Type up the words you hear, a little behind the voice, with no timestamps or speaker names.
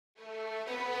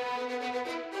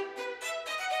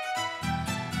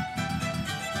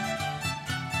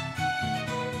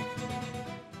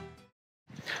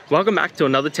Welcome back to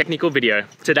another technical video.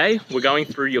 Today, we're going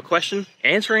through your question,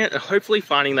 answering it, and hopefully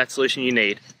finding that solution you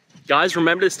need. Guys,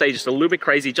 remember to stay just a little bit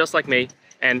crazy, just like me,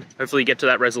 and hopefully get to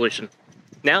that resolution.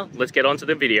 Now, let's get on to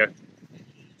the video.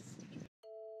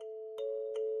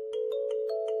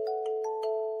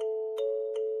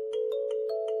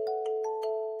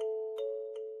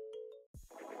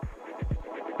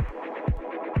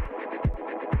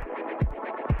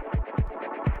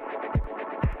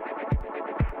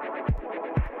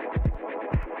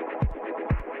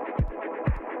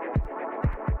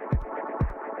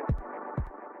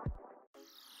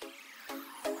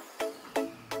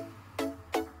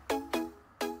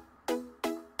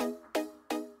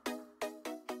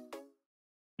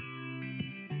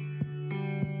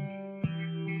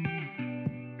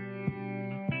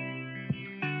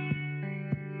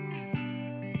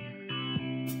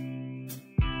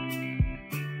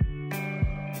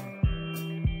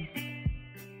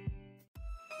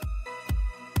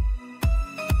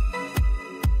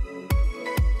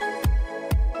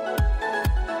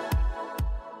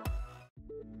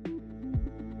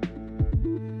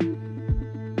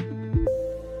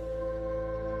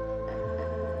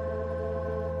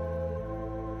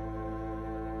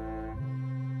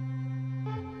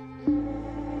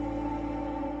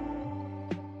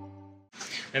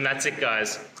 And that's it,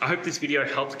 guys. I hope this video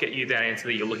helped get you that answer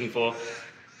that you're looking for.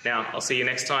 Now, I'll see you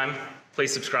next time.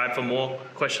 Please subscribe for more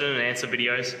question and answer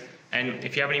videos. And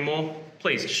if you have any more,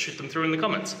 please shoot them through in the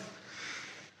comments.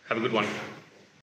 Have a good one.